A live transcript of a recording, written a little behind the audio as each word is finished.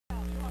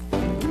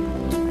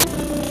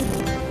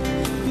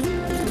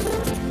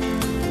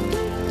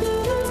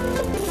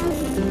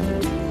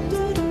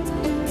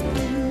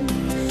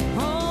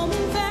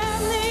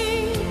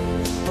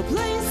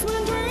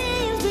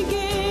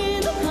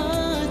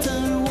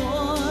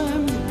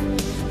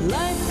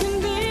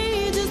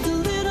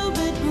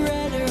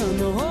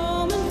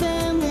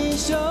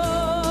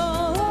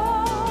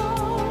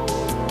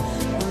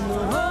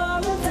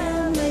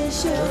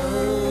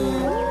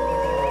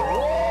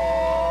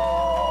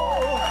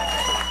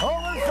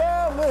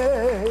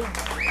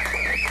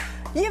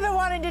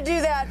wanting to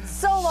do that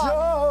so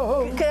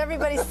long. Because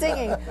everybody's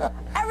singing.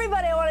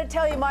 Everybody, I want to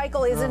tell you,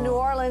 Michael is in New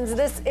Orleans.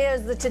 This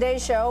is the Today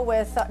Show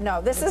with,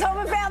 no, this is Home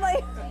and Family.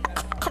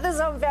 This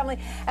is Home and Family.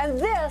 And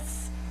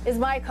this is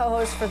my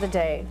co-host for the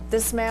day.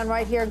 This man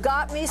right here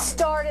got me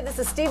started. This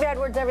is Steve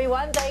Edwards,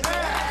 everyone. Thank you.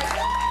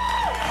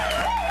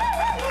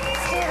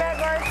 Steve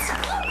Edwards.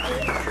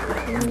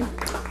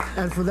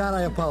 And for that,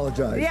 I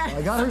apologize. Yeah.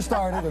 I got her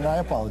started, and I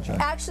apologize.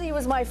 Actually, he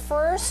was my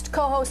first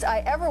co-host I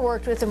ever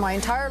worked with in my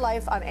entire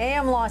life on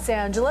AM Los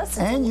Angeles.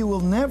 And you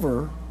will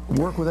never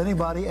work with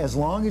anybody as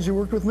long as you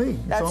worked with me.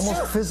 That's it's almost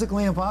true.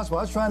 physically impossible.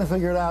 I was trying to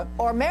figure it out.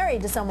 Or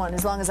married to someone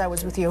as long as I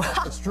was with you.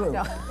 It's true.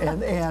 No.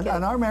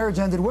 And our marriage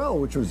ended well,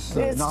 which was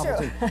It's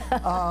novelty.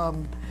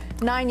 true.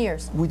 9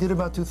 years. We did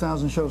about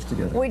 2,000 shows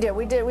together. We did.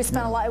 We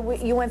spent a lot.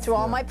 You went through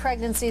all my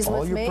pregnancies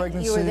All with your me.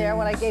 pregnancies, You were there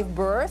when I gave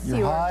birth.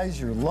 Your highs,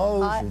 your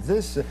lows, your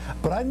this.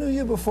 But I knew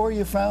you before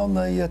you found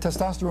the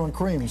testosterone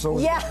cream. So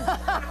yeah.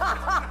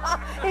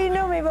 He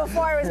knew me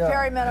before I was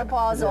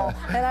perimenopausal,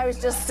 and I was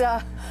just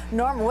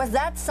normal. Was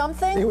that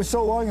something? It was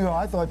so long ago,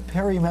 I thought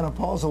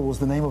perimenopausal was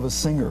the name of a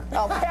singer.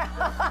 Oh.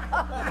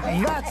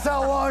 That's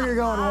how long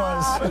ago it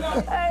was.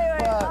 Anyway,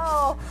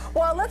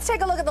 well, let's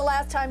take a look at the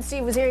last time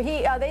Steve was here.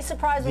 They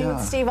surprised me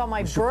with Steve on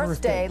my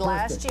birthday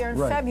last year in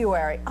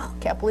February. Oh,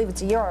 can't believe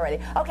it's a year already.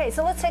 Okay,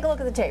 so let's take a look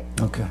at the tape.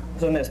 Okay.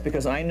 On this,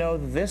 because I know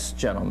this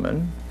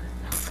gentleman,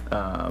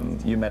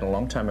 you met a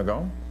long time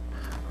ago.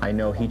 I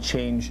know he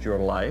changed your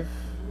life.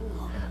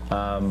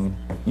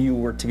 You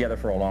were together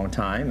for a long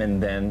time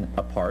and then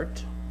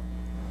apart.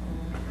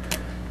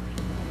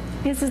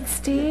 Is it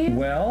Steve?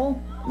 Well,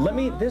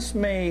 this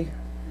may...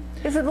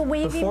 Is it the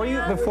weavy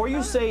man? Before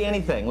you say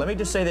anything, let me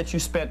just say that you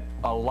spent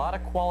a lot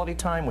of quality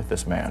time with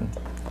this man,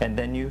 and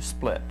then you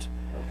split.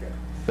 Okay.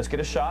 Let's get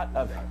a shot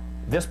of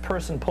this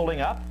person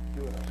pulling up.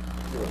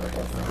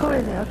 Who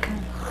is it? Okay.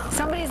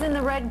 Somebody's in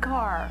the red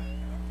car.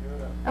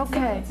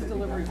 Okay.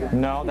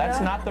 No, that's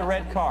not the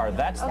red car.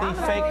 That's the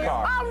fake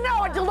car. Oh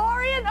no, a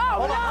DeLorean? Oh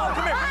Hold no! on,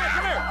 come here,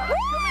 come here,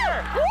 come here!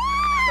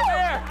 Come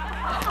here!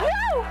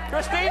 No!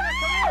 Christina,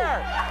 come here!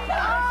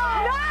 No!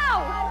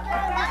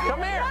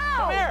 Come here,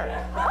 come here!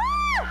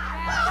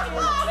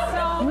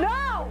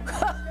 No!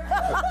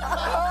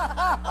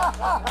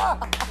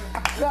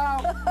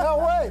 No,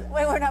 wait.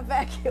 Wait, we're not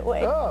back yet.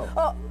 Wait.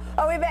 Oh.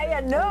 Are we back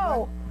yet?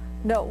 No.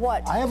 No,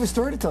 what? I have a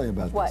story to tell you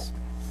about What? this.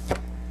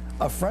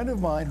 A friend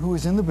of mine who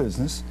is in the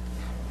business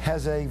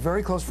has a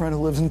very close friend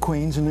who lives in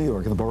Queens, in New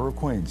York, in the borough of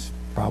Queens,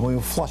 probably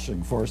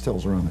Flushing, Forest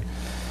Hills around there,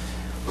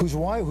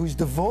 whose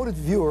devoted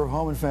viewer of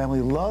Home and Family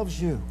loves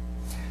you,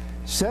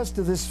 says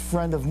to this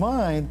friend of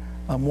mine,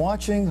 I'm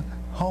watching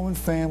Home and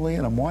Family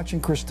and I'm watching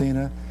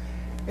Cristina,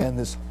 and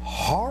this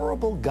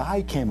horrible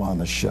guy came on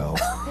the show.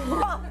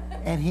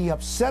 And he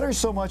upset her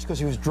so much because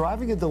he was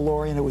driving a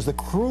DeLorean. It was the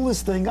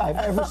cruelest thing I've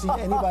ever seen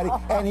anybody,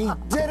 and he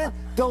did it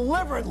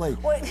deliberately.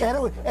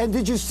 And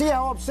did you see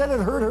how upset it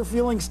hurt her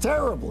feelings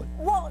terribly?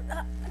 Well,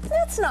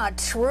 that's not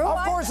true.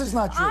 Of course it's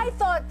not true. I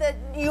thought that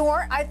you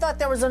weren't. I thought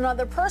there was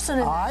another person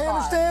in that I car.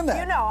 understand that.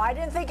 You know, I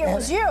didn't think it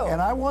was you.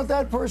 And I want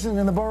that person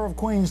in the borough of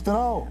Queens to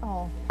know.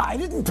 Oh. I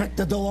didn't pick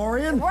the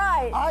DeLorean.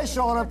 Right. I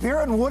showed up here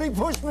and Woody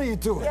pushed me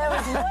into it. Yeah, it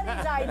was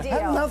Woody's idea.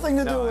 Had nothing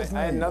to do with me.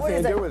 I had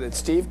nothing to do with it.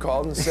 Steve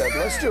called and said,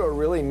 let's do a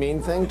really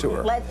mean thing to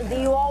her.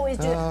 You always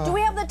do. Do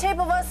we have the tape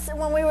of us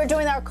when we were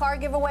doing our car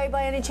giveaway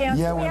by any chance?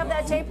 Yeah, do we have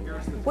that tape?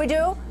 We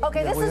do?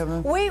 Okay,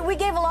 Yeah, we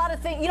gave a lot of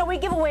things. You know, we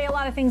give away a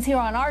lot of things here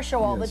on our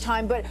show all the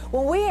time, but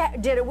when we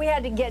did it, we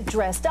had to get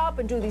dressed up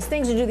and do these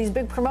things and do these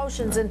big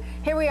promotions, and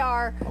here we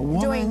are A woman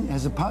doing...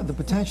 has the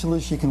potential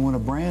is she can win a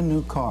brand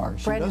new car.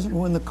 She doesn't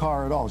win the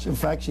car at all. In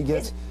fact, she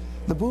gets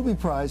the booby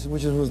prize,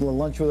 which was the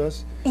lunch with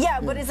us. Yeah,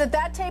 but is it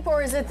that tape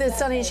or is it the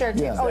Sonny and Cher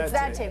tape? Yeah. Oh, it's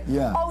that tape.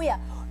 Yeah. Oh, yeah.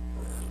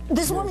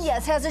 This woman,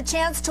 yes, has a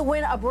chance to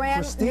win a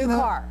brand new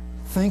car.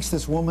 Thinks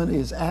this woman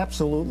is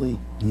absolutely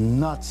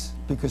nuts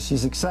because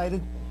she's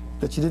excited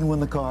that she didn't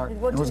win the car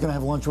and was going to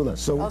have lunch with us.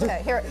 So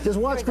just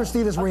watch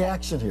Christina's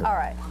reaction here. All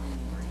right.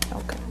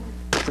 Okay.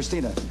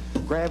 Cristina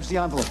grabs the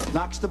envelope,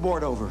 knocks the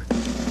board over,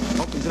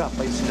 opens it up.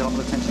 Ladies and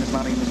gentlemen, attention is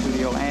mounting in the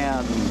studio,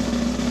 and...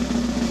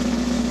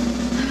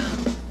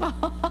 I'm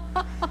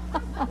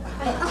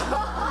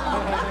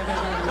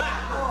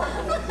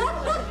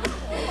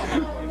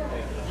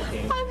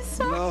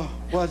sorry. Oh,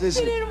 what is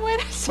it? You didn't win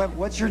it.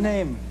 What's your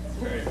name?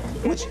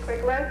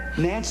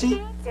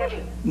 Nancy?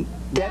 Debbie.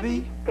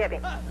 Debbie? Debbie.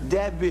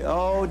 Debbie.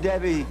 Oh,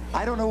 Debbie.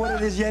 I don't know what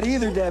it is yet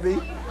either, Debbie.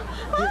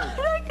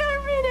 I gotta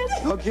read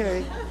it.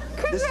 Okay.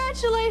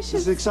 Congratulations.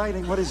 This is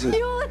exciting. What is it?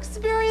 You will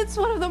experience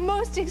one of the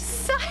most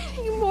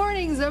exciting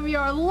mornings of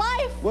your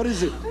life. What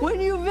is it? When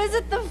you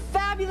visit the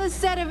fabulous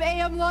set of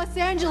AM Los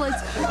Angeles,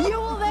 you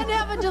will then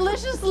have a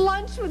delicious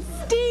lunch with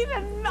Steve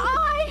and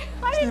I.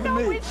 I didn't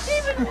know with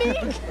Steve and me.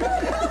 And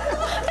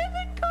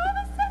then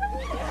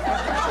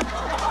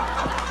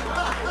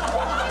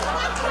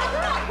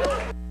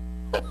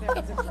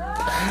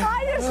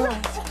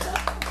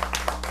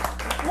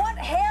What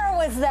hair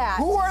was that?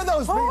 Who are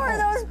those people? Who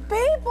are those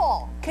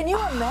people? Can you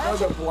Oh,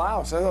 imagine? the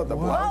blouse. I thought the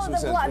blouse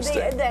was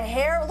interesting. The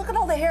hair. Look at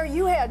all the hair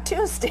you had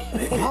too, Steve.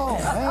 Oh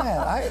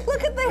man,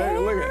 Look at the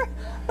hair.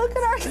 Look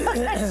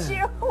at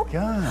you.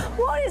 God.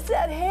 What is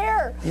that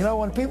hair? You know,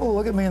 when people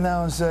look at me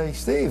now and say,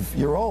 "Steve,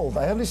 you're old,"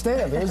 I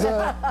understand. There's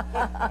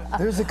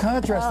a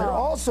contrast there.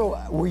 Also,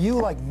 were you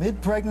like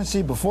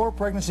mid-pregnancy, before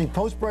pregnancy,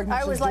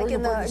 post-pregnancy? I was like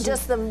in the like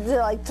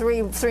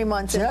three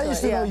months. See, into I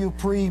used to know you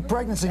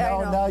pre-pregnancy.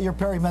 Now you're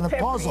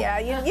perimenopausal. Yeah,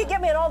 you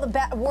get me at all the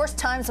worst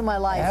times of my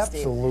life,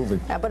 Absolutely.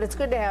 Steve. Yeah, but it's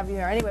good to have you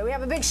here. Anyway, we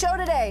have a big show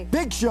today.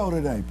 Big show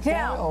today.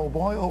 Yeah. Boy, oh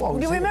boy. Oh.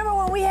 Do you remember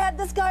when we had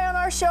this guy on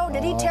our show?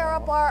 Did he tear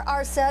up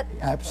our set?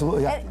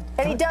 Absolutely.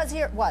 And he does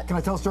here. What? Can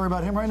I tell a story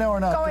about him right now or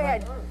not? Go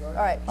ahead. All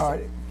right. All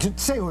right.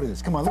 Say who it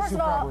is. Come on. First of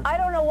all, I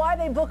don't know why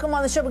they book him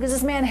on the show because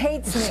this man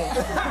hates me.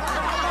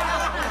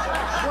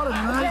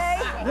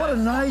 What a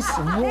nice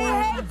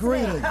warm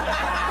greeting. See?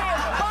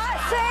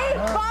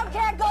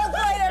 Bobcat goes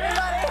right,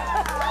 everybody.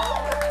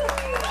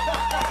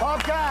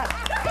 Bobcat.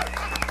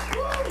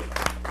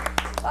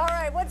 All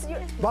right, what's your...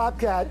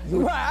 Bobcat.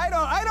 Well, I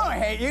don't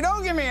hate you.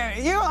 Don't give me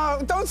any.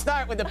 Don't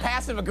start with the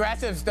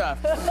passive-aggressive stuff.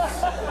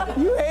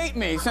 You hate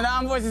me, so now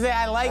I'm supposed to say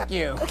I like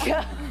you.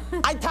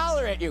 I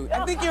tolerate you.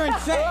 I think you're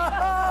insane.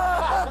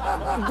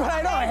 But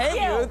I don't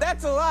hate you.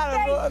 That's a lot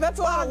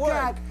of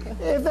work.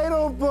 If they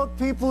don't book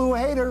people who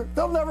hate her,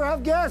 they'll never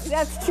have guests.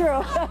 That's true.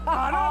 Oh, no,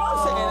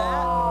 don't say that.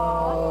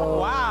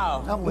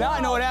 Wow. Now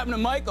I know what happened to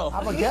Michael.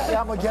 I'm a guest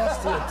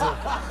here, too.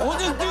 We'll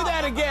just do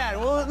that again.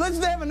 Well,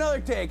 let's have another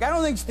take. I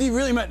don't think Steve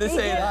really meant to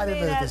say that. I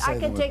didn't mean to say I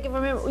can that. take it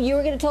from him. You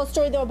were going to tell a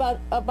story, though,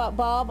 about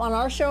Bob on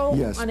our show?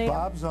 Yes, on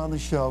Bob's on the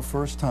show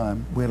first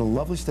time. We had a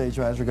lovely stage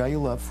manager, a guy you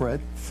love, Fred.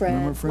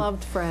 Remember Fred?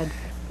 Loved Fred.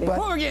 But,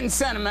 Well, we're getting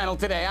sentimental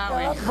today,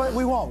 aren't we? but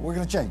we won't. We're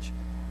going to change.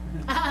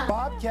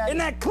 Bobcat. In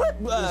that clip,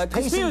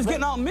 Cristina was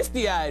getting all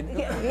misty-eyed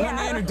when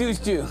they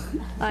introduced you.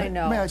 I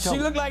know. May I tell? She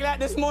looked like that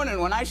this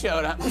morning when I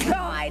showed up. No,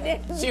 I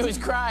didn't. She was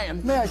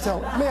crying. May I tell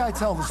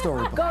the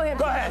story? Go ahead.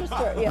 Go ahead.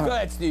 Yeah. Go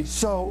ahead, Steve.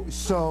 So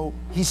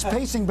he's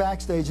pacing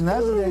backstage, and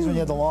that's the days when you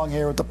had the long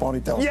hair with the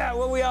ponytail. Yeah,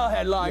 well, we all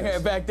had long hair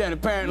back then,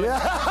 apparently.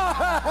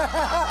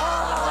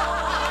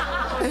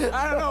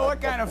 I don't know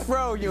what kind of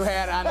fro you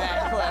had on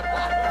that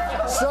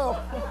clip. So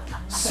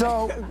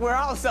We're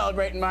all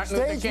celebrating Martin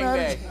Luther Stage King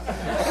manager-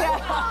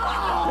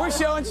 Day. We're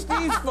showing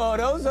Steve's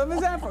photos of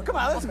his afro. Come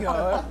on, let's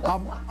go.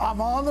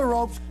 I'm on the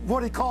ropes. What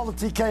do you call the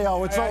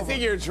TKO? It's I over.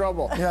 think you're in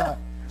trouble. Yeah.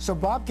 So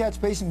Bobcat's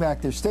pacing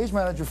back there. Stage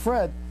manager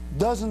Fred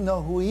doesn't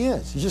know who he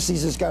is. He just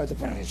sees this guy with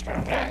the. He's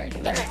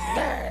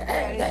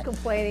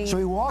complaining. So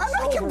he walks I'm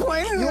not over.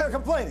 complaining. You are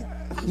complaining.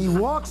 He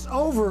walks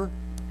over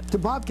to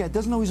Bobcat.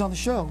 Doesn't know he's on the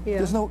show. Yeah.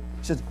 He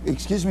says,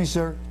 "Excuse me,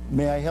 sir.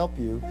 May I help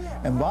you?"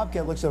 And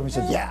Bobcat looks over and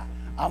says, "Yeah,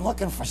 I'm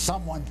looking for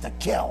someone to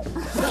kill."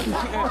 But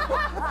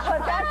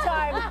that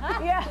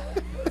time, yeah.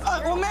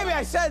 Well, maybe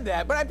I said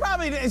that, but I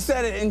probably didn't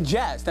said it in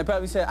jest. I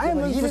probably said, I'm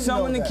But he looking for didn't know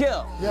someone to that.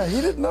 kill. Yeah,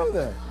 he didn't know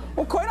that.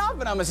 Well, quite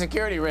often I'm a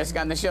security risk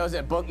on the shows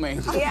that book me.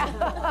 Yeah.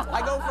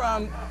 I go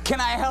from, can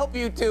I help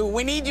you, to,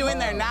 we need you in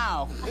there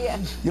now. Yeah.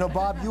 You know,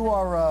 Bob, you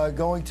are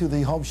going to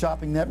the Home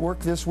Shopping Network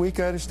this week,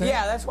 I understand?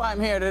 Yeah, that's why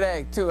I'm here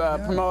today, to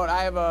promote.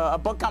 I have a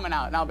book coming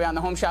out, and I'll be on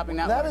the Home Shopping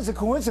Network. That is a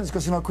coincidence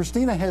because, you know,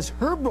 Cristina has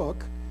her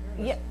book.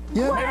 Yeah.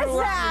 Yeah. What is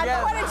that?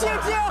 together. What did you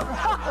do?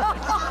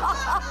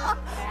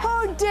 Who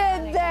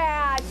did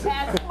that?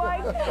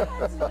 Mike?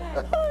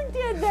 Who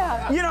did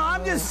that? You know,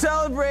 I'm just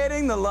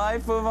celebrating the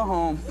life of a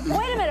home.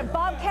 Wait a minute,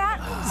 Bobcat.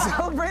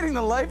 Celebrating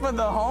the life of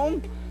the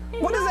home?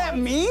 What does that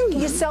mean?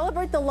 You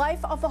celebrate the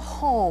life of a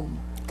home.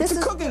 It's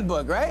a cooking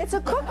book, right? It's a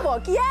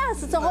cookbook.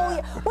 Yes, it's a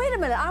whole. Wait a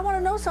minute. I want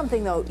to know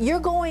something though.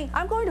 I'm going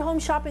to Home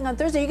Shopping on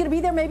Thursday. You're going to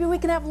be there. Maybe we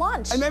can have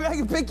lunch. And maybe I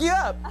can pick you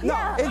up.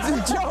 Yeah. No, it's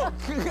a joke.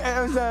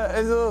 It's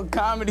a little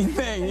comedy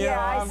thing, you know.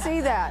 I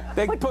see that.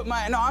 They put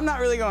my. No, I'm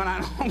not really going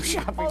on Home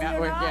Shopping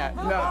Network yet.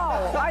 No.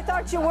 Oh, I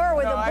thought you were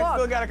with No, the I book.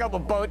 still got a couple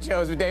boat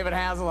shows with David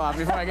Hasselhoff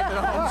before I get to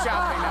the Home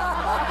Shopping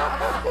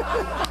Network.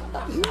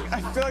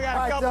 I still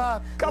got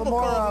a couple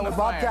more coals in the with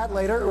fire. Bobcat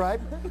later, right?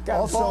 Got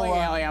Also, a bowling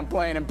alley I'm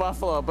playing in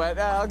Buffalo, but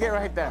I'll get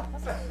right there.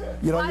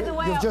 You know, By the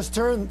way, you've just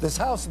turned this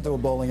house into a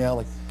bowling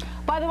alley.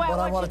 By the way, But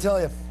I want to tell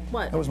you,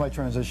 What? that was my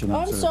transition.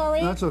 I'm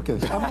sorry. That's okay.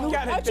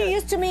 Aren't you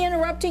used to me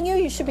interrupting you?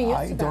 You should be used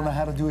I to don't know that.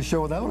 how to do a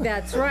show without it.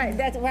 That's right.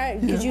 That's right.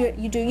 Because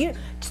you do.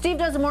 Steve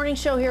does a morning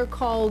show here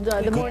called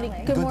Good Morning,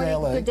 Good Day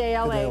LA. Good Day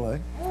LA. Good Day LA.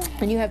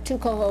 And you have two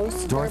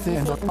co-hosts. Dorothy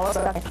and Come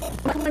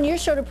on your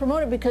show to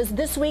promote it because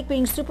this week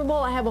being Super Bowl,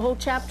 I have a whole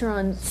chapter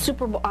on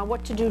Super Bowl, on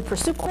what to do for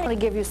Super Bowl. I'm going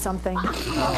to give you something.